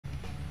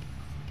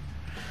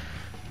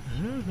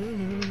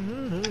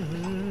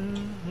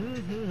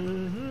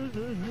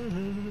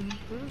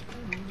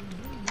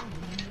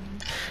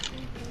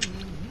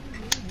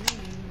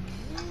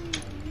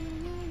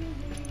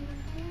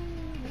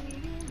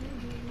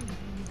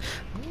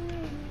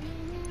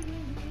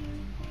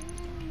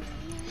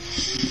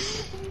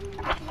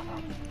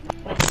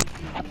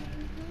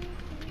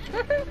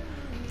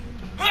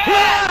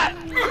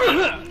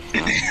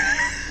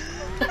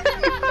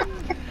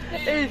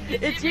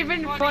It's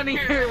even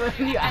funnier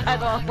when you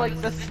add on like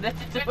the sniff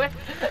to it.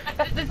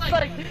 It's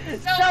like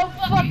so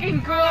fucking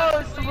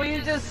gross when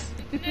you just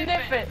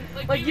sniff it.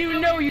 Like you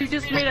know you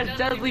just made a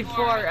deadly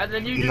fart and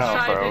then you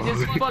decide to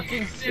just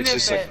fucking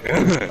sniff it.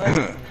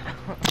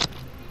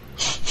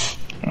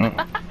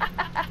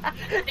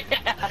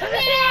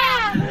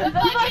 Yeah,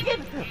 the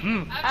fucking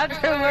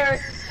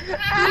afterwards.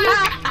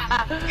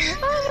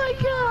 Oh my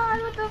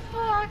god, what the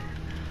fuck?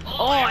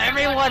 Oh,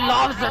 everyone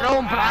loves their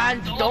own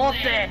brands, don't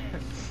they?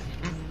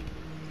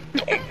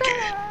 Hello,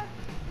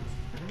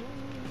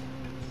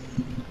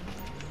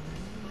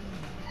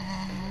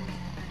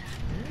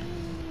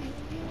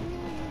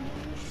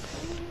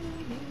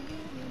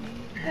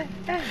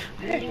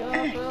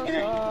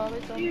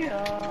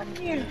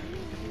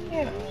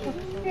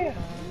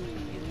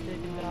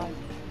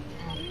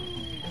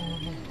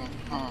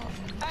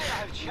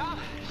 chum.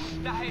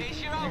 Now,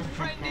 it's your old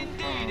friend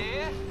indeed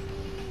here.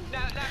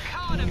 Now, that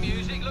kind of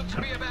music looks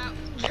to be about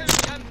 2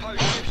 tempo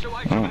shifts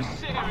away from a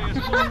serious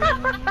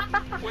one.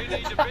 We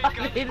need a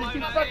big Did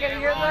you fucking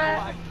hear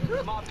that?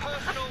 My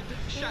personal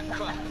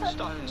chakra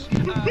stones.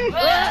 Can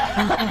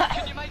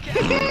you make it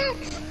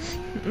happen?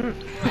 You're a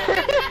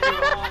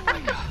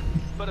heartbreaker,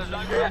 but as no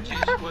matches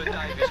were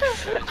David.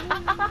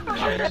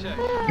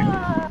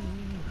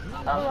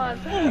 Hold on.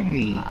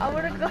 I'm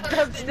gonna go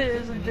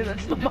downstairs and do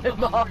this to my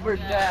mom or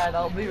dad.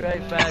 I'll be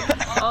right back.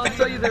 I'll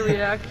tell you the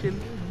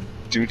reaction.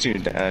 Do it to your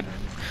dad.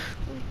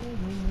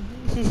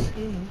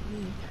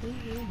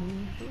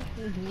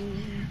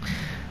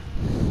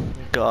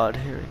 God,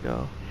 here we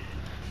go.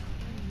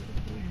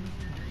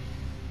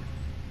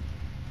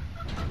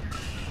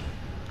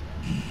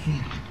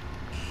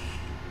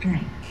 Come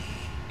here.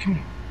 Come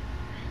here.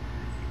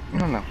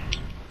 No.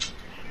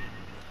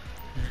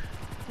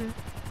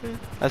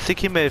 I think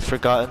he may have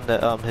forgotten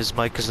that his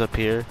mic is up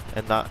here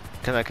and not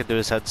connected to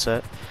his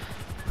headset.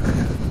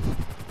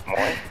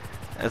 What?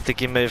 I think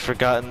he may have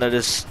forgotten that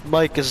his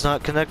mic is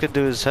not connected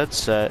to his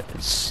headset.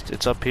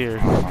 It's up here.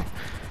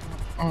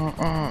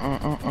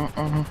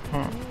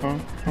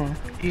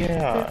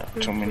 Yeah,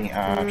 too many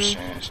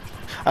options.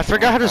 I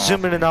forgot how to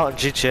zoom in and out in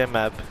GTA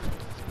map.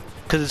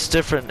 Cause it's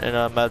different in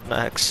Mad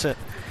Max. What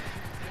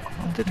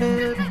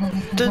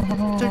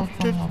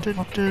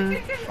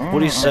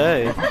do you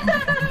say?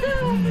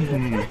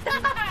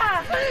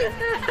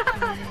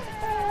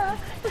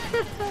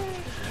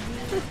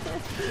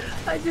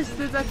 I just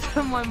did that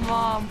to my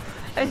mom,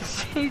 and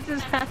she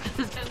just had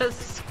this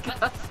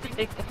disgusting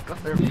look on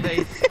her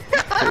face.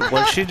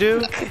 What'd she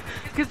do?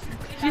 Because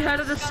she had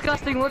a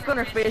disgusting look on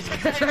her face,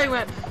 because I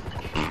went,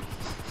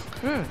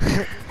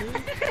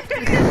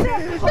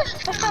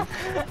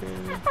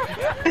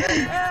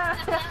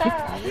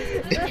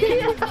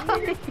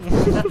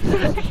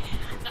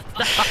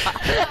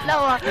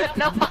 No.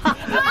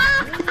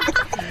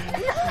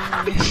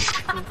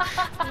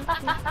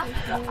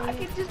 I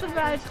can just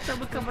imagine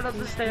someone coming up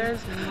the stairs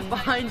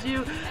behind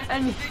you,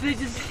 and they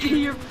just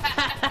see your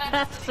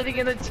ass sitting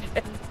in a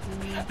chair,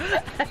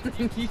 and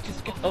then you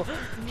just go,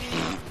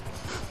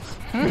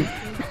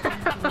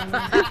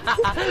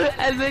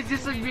 and they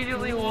just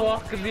immediately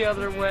walk the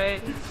other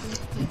way.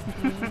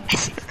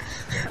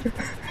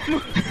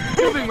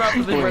 Moving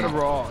rapidly right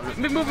along.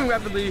 Moving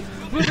rapidly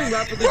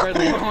right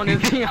along in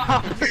the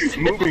opposite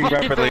Moving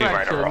rapidly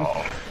right direction.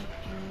 along.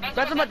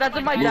 That's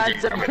what my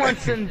dad said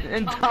once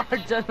in Dollar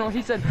General.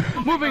 He said,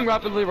 moving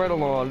rapidly right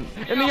along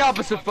in the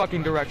opposite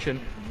fucking direction.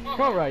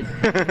 All right.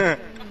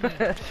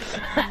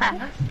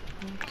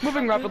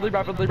 Moving rapidly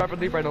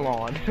right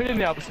along in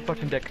the opposite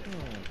fucking dick.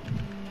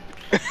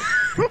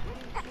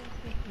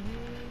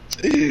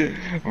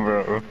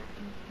 Bro.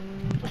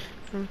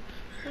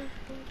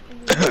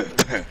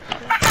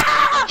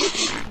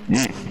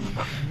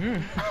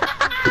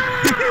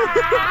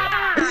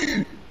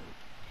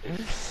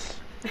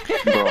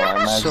 Bro,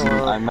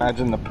 I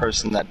imagine the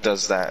person that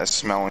does that is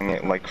smelling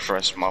it like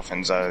fresh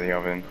muffins out of the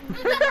oven.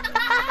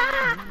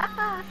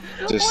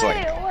 Just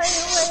wait.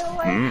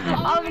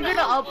 I'm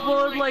gonna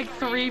upload like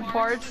 3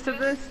 parts to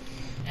this,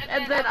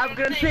 and then I'm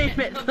gonna name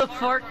it The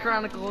Fart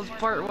Chronicles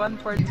Part 1,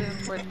 Part 2,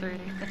 and Part 3.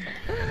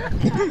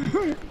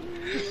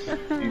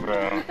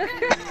 Bro.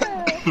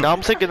 Now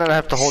I'm thinking that I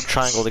have to hold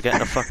triangle to get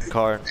in a fucking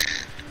car.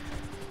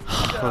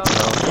 Oh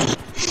no.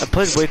 I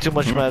played way too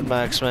much Mad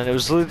Max, man. It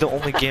was literally the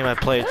only game I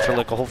played for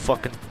like a whole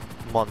fucking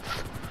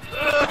month.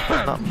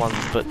 Not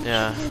month, but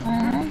yeah.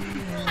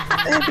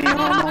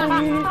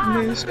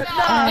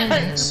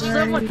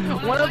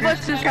 One of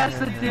us just has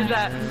to do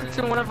that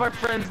to one of our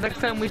friends next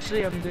time we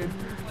see him, dude.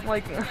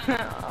 Like,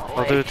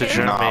 I'll do it to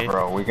Jeremy. Nah,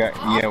 bro, we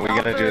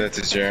gotta do that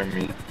to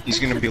Jeremy. He's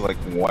gonna be like,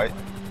 what?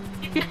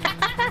 No,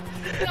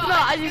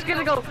 I just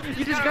gotta go.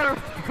 You just gotta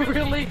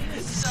really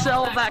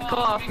sell that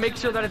cough. Make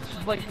sure that it's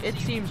like it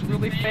seems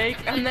really fake,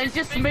 and then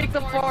just make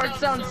the fart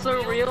sound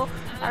so real,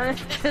 and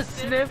then just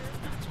sniff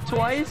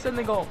twice, and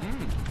then go.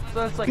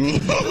 So it's like.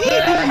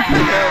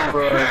 Yeah,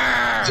 bro.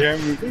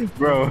 Jeremy,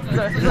 bro.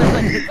 So it's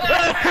like.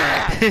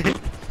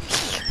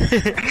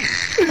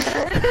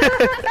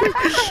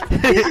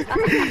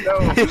 No,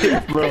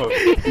 bro.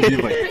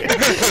 You're like.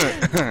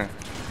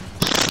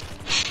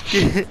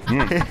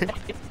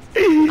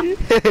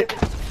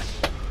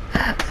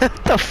 What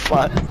the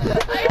fuck?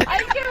 I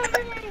can't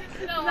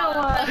believe. No,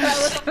 that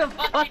was the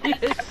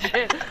funniest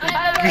shit.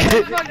 I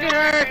don't fucking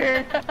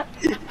hurt.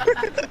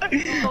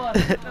 Come on.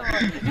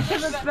 You're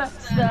the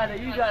best at it.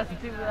 You gotta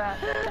do that.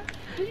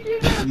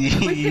 We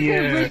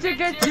should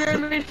get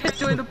Jeremy to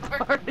join the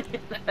party.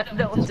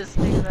 No, just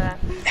do that.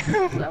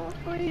 So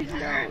please,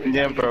 no.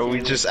 Yeah, bro.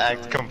 We just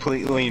act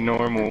completely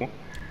normal.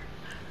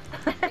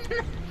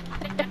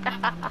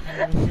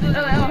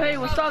 Oh, hey,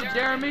 what's up,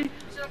 Jeremy?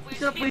 You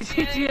should play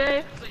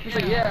GTA? He's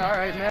like, yeah,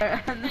 alright,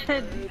 man. And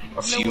then,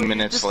 A few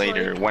minutes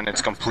later, when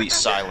it's complete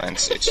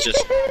silence, it's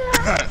just.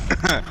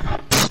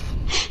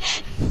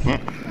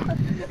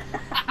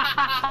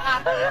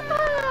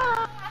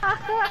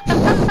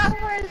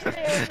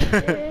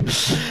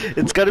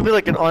 It's gotta be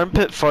like an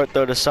armpit fart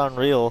though to sound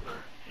real.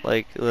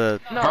 Like the.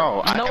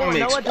 Bro, I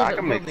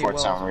can make really farts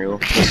sound real.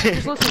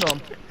 Just listen to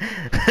him.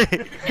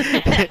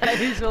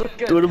 He's really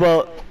good. What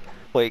about?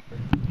 Wait,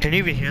 can you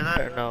even hear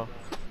that or no?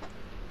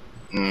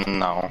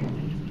 No.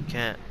 You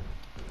can't.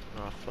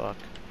 Oh fuck.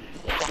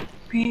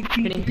 Can you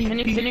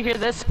hear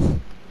this?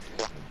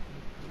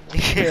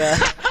 Yeah.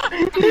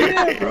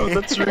 Yeah, bro,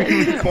 that's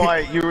really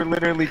quiet. You were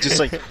literally just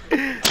like.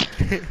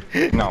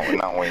 No,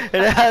 wait.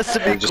 It has to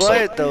be Just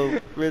quiet like- though,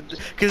 because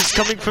it's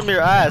coming from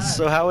your ass.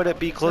 So how would it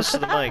be close to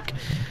the mic?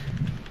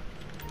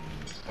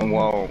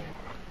 Well,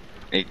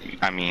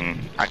 I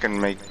mean, I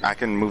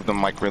can move the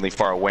mic really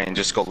far away and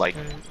just go like.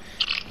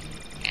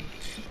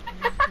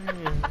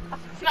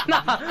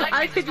 Nah,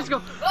 I could just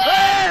go.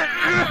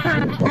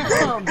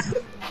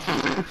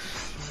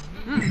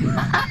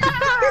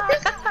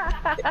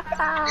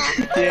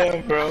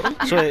 Yeah, bro.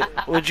 So wait,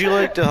 would you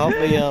like to help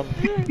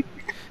me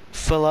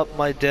fill up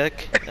my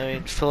dick? I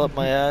mean, fill up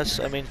my ass.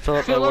 I mean, fill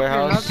up my Fill up your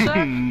warehouse.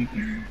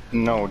 nutsack?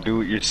 No,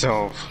 do it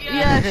yourself.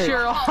 Yeah,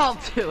 sure, I'll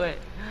do it.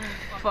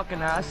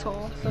 Fucking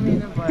asshole. I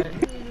mean, but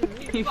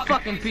you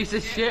fucking piece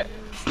of shit.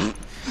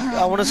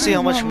 I want to see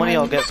how much money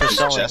I'll get for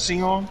selling.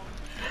 Jesse on?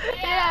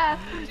 Yeah,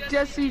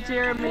 Jesse,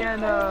 Jeremy,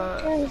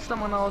 and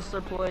someone else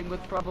they're playing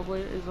with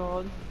probably is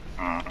on.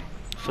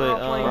 So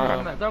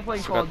They're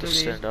playing Call forgot of to Duty.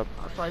 stand up.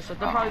 That's why I said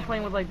they're probably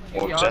playing with like.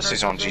 Well, VR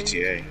Jesse's or on something.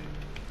 GTA.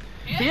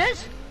 He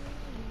is?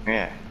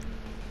 Yeah.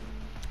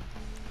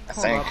 I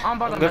Hold think. up, I'm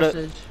about I'm to gonna-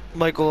 message.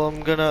 Michael,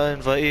 I'm gonna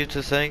invite you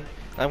to thing.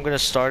 I'm gonna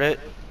start it,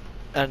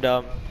 and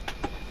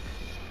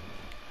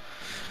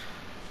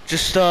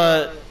just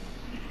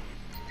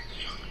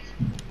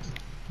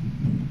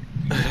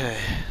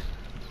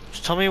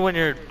just tell me when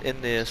you're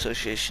in the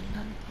association.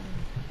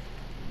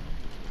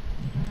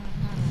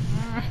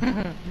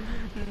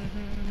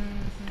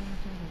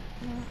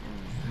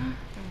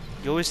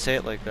 You always say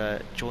it like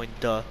that. Join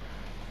the.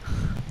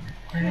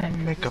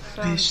 Make a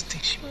fish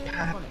station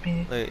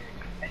happen. Like,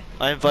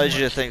 I invited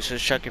you to things, so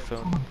just check your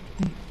phone.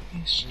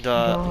 And,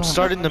 I'm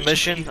starting the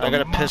mission. I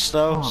gotta piss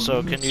though,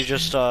 so can you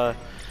just Yeah,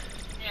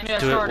 do it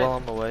start while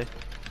I'm away?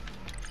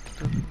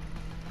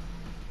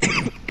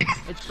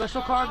 It's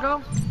special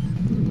cargo?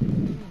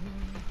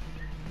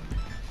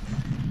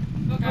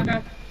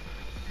 Okay.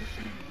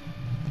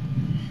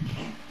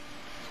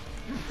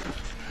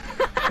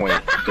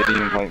 Wait, did he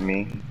invite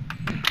me?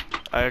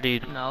 I already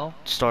No.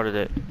 started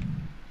it.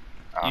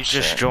 Oh, You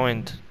just shit.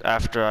 joined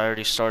after I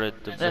already started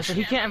the Yeah, so mission.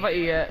 he can't invite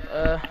you yet.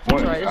 What?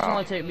 Sorry, this will Oh.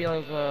 only take me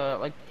like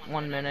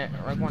 1 minute,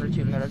 or like 1 or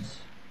 2 minutes.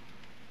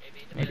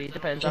 Maybe, it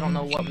depends. I don't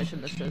know what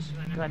mission this is.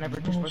 'Cause I never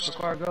did special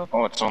cargo.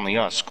 Oh, it's only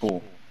us.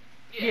 Cool.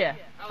 Yeah,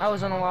 I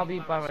was in a lobby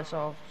by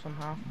myself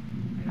somehow.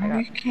 I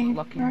got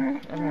lucky.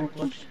 Everyone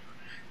glitched.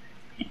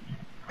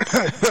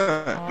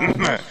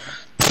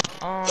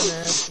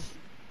 Honest.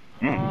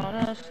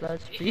 Honest,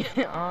 let's be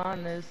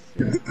honest.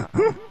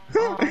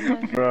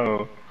 Honest.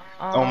 Bro.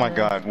 Oh my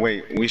god,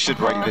 wait, we should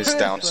write this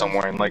down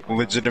somewhere and like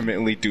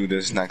legitimately do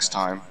this next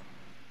time.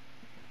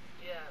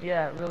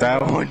 Yeah, really.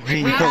 That would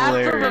be We have to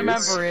hilarious.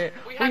 remember it.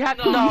 We have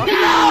to. No!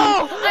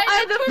 I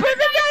had the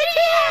perfect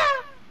idea!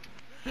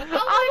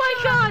 Oh my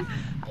god!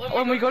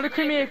 When we go to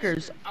Creamy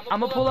Acres, I'm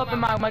gonna pull up in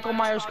my Michael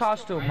Myers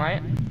costume,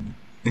 right?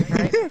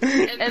 Right?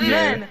 And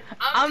then,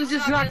 I'm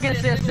just not gonna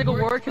say a single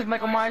word because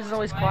Michael Myers is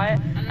always quiet.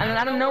 And then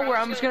out of nowhere,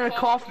 I'm just gonna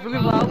cough really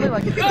loudly,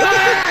 like. It's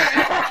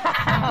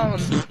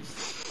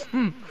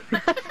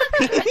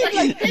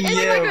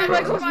like a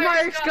Michael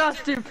Myers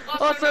costume.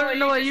 Also,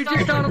 no, you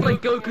just sounded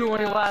like Goku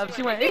when he laughs.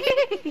 He went.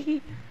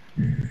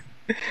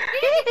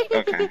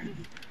 Okay.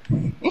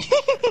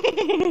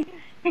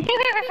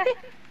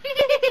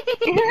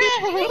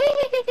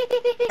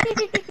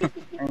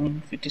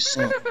 50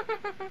 cents.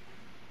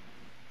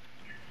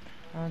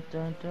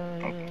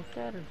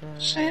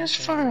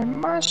 Transfer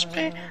my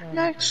spit,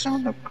 Max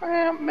on the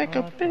ground, make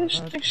a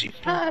bitch think she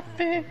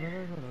poppin'.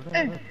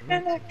 Hey,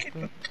 and I keep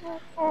a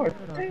cup for a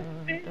thick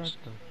bitch.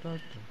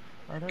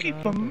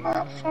 Keep a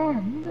mouth for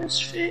a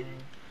misfit.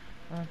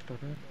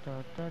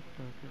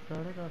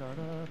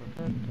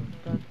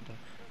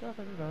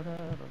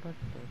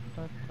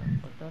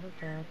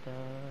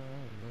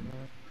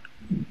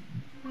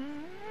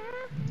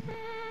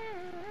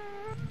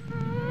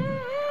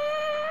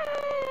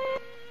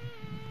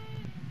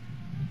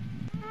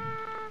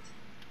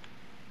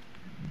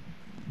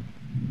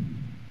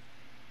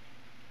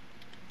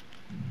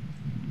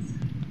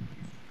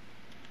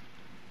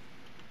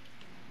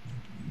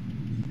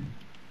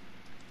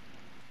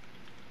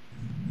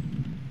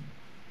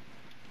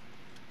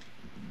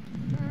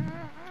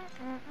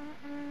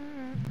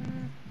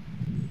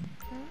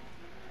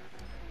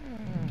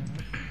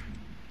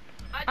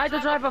 I had to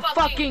drive a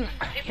fucking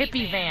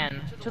hippie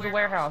van to the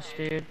warehouse,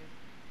 dude.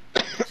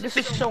 This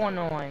is so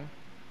annoying.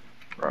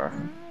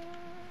 Bruh.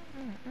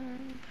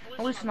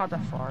 At least not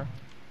that far.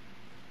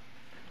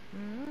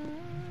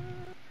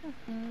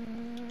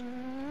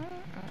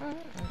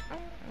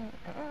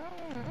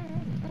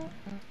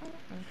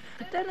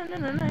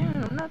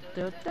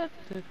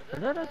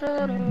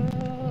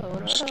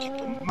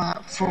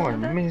 Mouth for a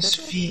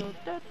misfit.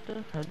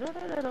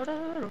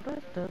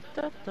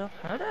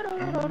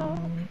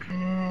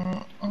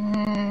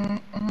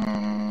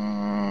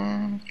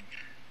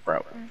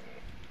 Bro.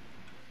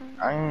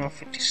 I ain't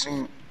 50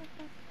 Cent.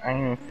 I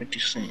ain't 50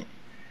 Cent.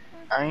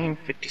 I ain't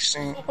 50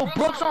 Cent. Oh,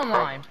 Brooks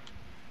Online!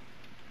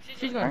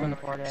 She's gonna join the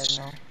party, I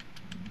know.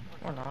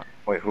 Or not.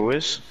 Wait, who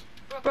is?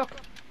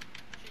 Brooke!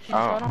 She just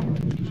got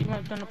on. She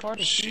might join the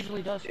party. She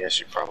usually does. Yeah,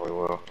 she probably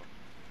will.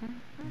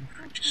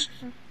 50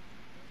 Cent.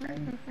 I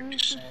ain't 50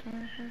 Cent.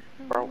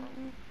 Bro.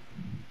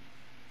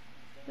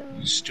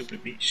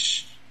 Stupid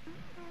bitch.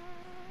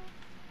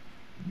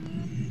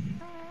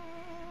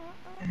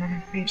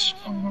 Bitch.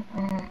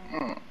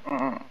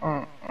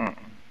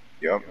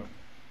 Yup.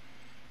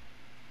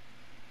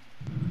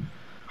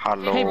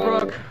 Hello. Hey,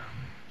 Brooke.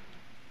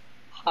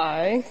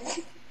 Hi.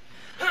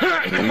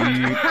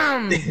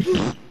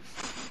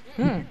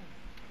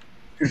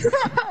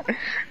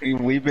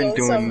 We've been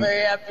So I'm doing,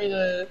 very happy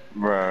to.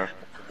 bruh.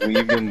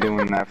 We've been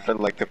doing that for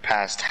like the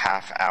past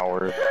half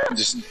hour,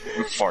 just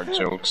fart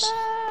jokes.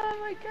 Oh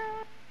my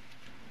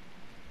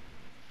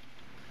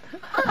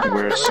god.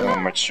 We're so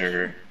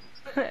mature.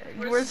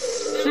 We're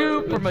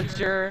super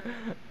mature.